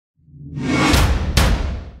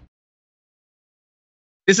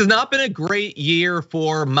This has not been a great year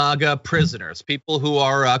for MAGA prisoners, people who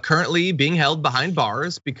are currently being held behind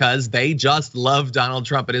bars because they just love Donald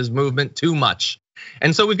Trump and his movement too much.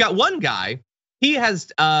 And so we've got one guy, he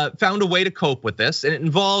has found a way to cope with this, and it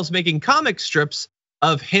involves making comic strips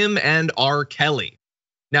of him and R. Kelly.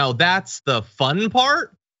 Now that's the fun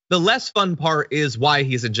part. The less fun part is why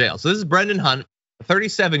he's in jail. So this is Brendan Hunt, a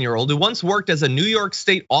 37-year-old who once worked as a New York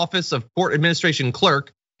State Office of Court Administration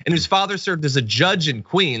clerk and whose father served as a judge in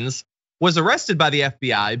Queens, was arrested by the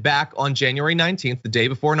FBI back on January 19th, the day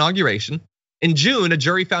before inauguration. In June, a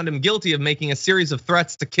jury found him guilty of making a series of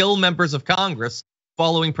threats to kill members of Congress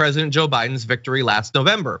following President Joe Biden's victory last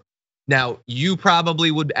November. Now, you probably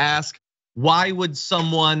would ask, why would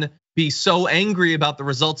someone be so angry about the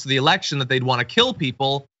results of the election that they'd want to kill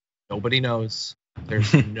people? Nobody knows.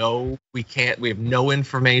 There's we have no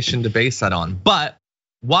information to base that on. But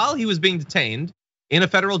while he was being detained in a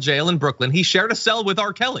federal jail in Brooklyn, he shared a cell with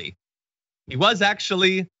R. Kelly. He was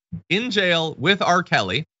actually in jail with R.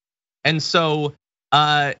 Kelly. And so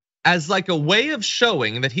as like a way of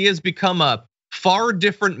showing that he has become a far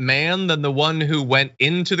different man than the one who went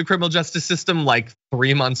into the criminal justice system like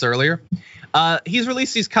 3 months earlier, he's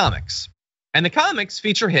released these comics. And the comics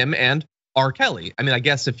feature him and R. Kelly. I mean, I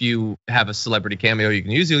guess if you have a celebrity cameo you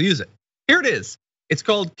can use, you'll use it. Here it is. It's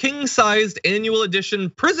called King-Sized Annual Edition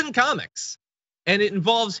Prison Comics. And it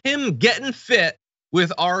involves him getting fit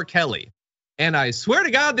with R. Kelly. And I swear to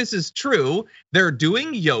God, this is true. They're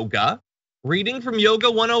doing yoga, reading from Yoga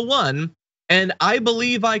 101, and I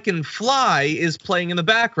Believe I Can Fly is playing in the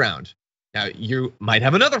background. Now, you might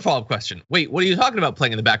have another follow-up question. Wait, what are you talking about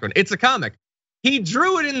playing in the background? It's a comic. He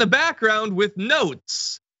drew it in the background with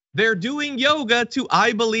notes. They're doing yoga to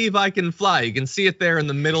I Believe I Can Fly. You can see it there in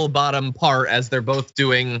the middle bottom part as they're both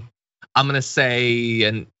doing, I'm gonna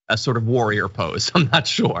say, a sort of warrior pose. I'm not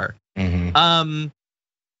sure.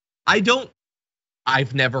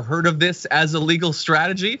 I've never heard of this as a legal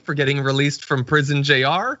strategy for getting released from prison,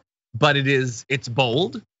 JR, but it's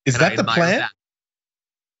bold. Is that the plan?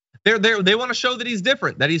 They want to show that he's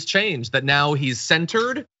different, that he's changed, that now he's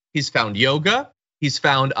centered, he's found yoga, he's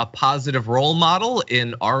found a positive role model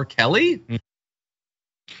in R. Kelly.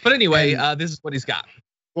 But anyway, this is what he's got.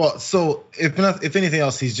 Well, so if anything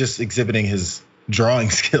else, he's just exhibiting his drawing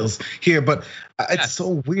skills here, but it's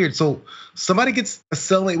so weird. So somebody gets a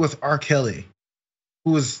cellmate with R. Kelly,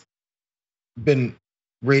 who has been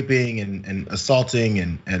raping and assaulting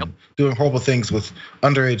and doing horrible things with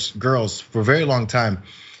underage girls for a very long time.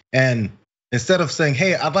 And instead of saying,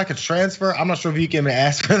 hey, I'd like a transfer, I'm not sure if you can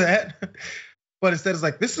ask for that. But instead it's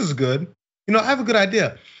like, this is good. You know, I have a good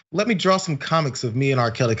idea. Let me draw some comics of me and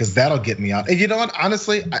R. Kelly, because that'll get me out. And you know what,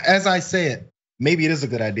 honestly, as I say it, maybe it is a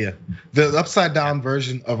good idea. The upside down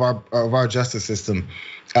version of our justice system,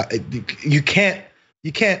 you can't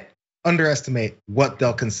underestimate what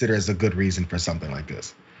they'll consider as a good reason for something like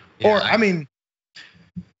this. Or I mean,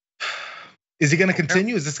 is he gonna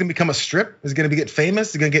continue? Is this gonna become a strip? Is he gonna get famous?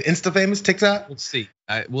 Is he gonna get Insta famous, TikTok? We'll see.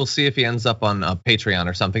 We'll see if he ends up on Patreon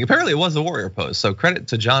or something. Apparently it was a warrior pose, so credit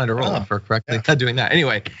to John Iadarola for correctly doing that.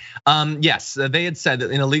 Anyway, yes, they had said that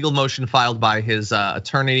in a legal motion filed by his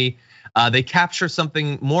attorney, they capture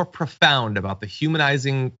something more profound about the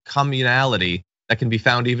humanizing communality that can be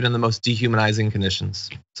found even in the most dehumanizing conditions.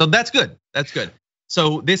 So that's good. That's good.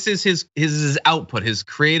 So this is his output, his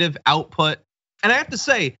creative output. And I have to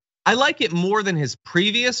say, I like it more than his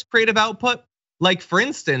previous creative output. Like for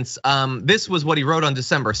instance, this was what he wrote on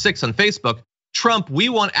December 6th on Facebook. Trump, we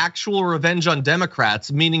want actual revenge on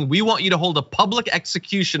Democrats, meaning we want you to hold a public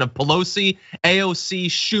execution of Pelosi, AOC,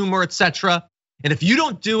 Schumer, etc. And if you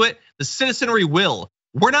don't do it, the citizenry will.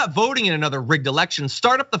 We're not voting in another rigged election.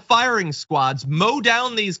 Start up the firing squads, mow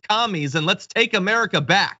down these commies, and let's take America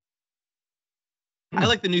back. I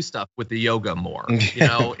like the new stuff with the yoga more. You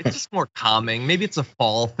know, it's just more calming. Maybe it's a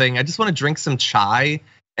fall thing. I just want to drink some chai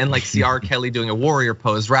and like see R. Kelly doing a warrior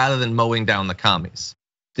pose rather than mowing down the commies.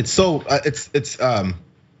 It's so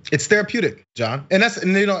it's therapeutic, John. And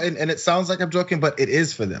it sounds like I'm joking, but it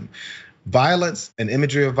is for them. Violence and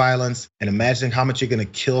imagery of violence and imagining how much you're gonna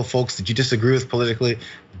kill folks that you disagree with politically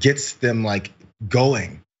gets them like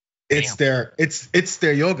going. It's their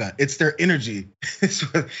yoga, it's their energy.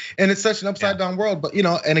 And it's such an upside down world. But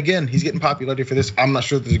and again, he's getting popularity for this. I'm not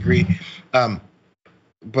sure the degree.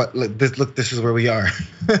 But look, this is where we are.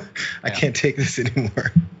 I can't take this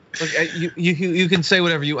anymore. Look, you can say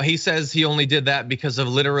whatever he says he only did that because of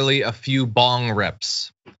literally a few bong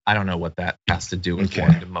rips. I don't know what that has to do with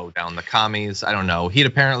wanting to mow down the commies. I don't know. He'd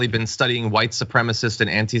apparently been studying white supremacist and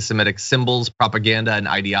anti-Semitic symbols, propaganda, and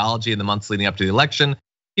ideology in the months leading up to the election.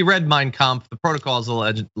 He read Mein Kampf, the Protocols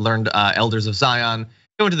of Learned Elders of Zion.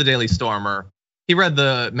 He went to the Daily Stormer. He read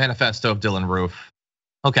the manifesto of Dylan Roof.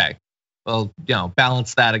 Okay, well,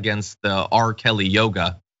 balance that against the R. Kelly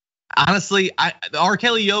yoga. Honestly, the R.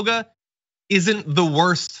 Kelly yoga isn't the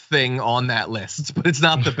worst thing on that list, but it's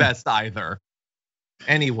not the best either.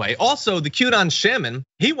 Anyway, also the QAnon Shaman,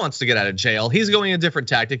 he wants to get out of jail. He's going a different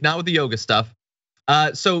tactic, not with the yoga stuff.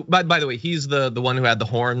 So, by the way, he's the one who had the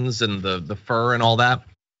horns and the fur and all that.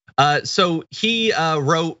 So he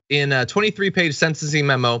wrote in a 23-page sentencing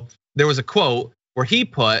memo, there was a quote where he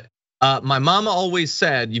put, my mama always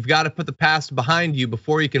said, you've got to put the past behind you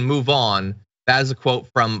before you can move on. That is a quote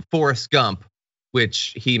from Forrest Gump,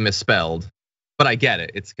 which he misspelled. But I get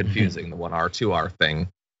it, it's confusing, the 1R, 2R thing.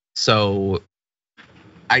 So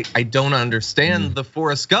I don't understand the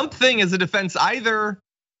Forrest Gump thing as a defense either.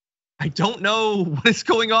 I don't know what is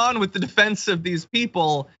going on with the defense of these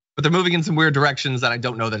people, but they're moving in some weird directions that I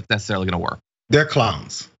don't know that it's necessarily gonna work. They're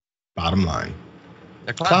clowns, bottom line.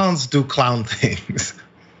 They're clowns do clown things.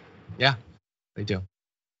 Yeah, they do.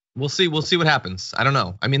 We'll see what happens. I don't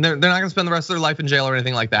know. I mean, they're not gonna spend the rest of their life in jail or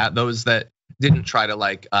anything like that. Those that didn't try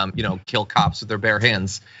to kill cops with their bare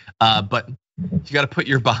hands. But you got to put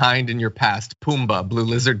your behind in your past. Pumbaa, Blue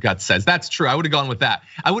Lizard Gut says. That's true. I would have gone with that.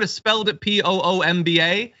 I would have spelled it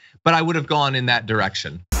POOMBA, but I would have gone in that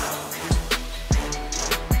direction.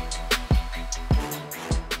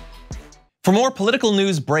 For more political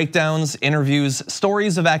news breakdowns, interviews,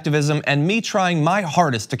 stories of activism, and me trying my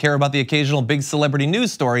hardest to care about the occasional big celebrity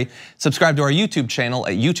news story, subscribe to our YouTube channel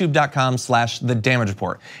at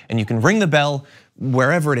youtube.com/thedamagereport. And you can ring the bell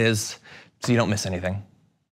wherever it is so you don't miss anything.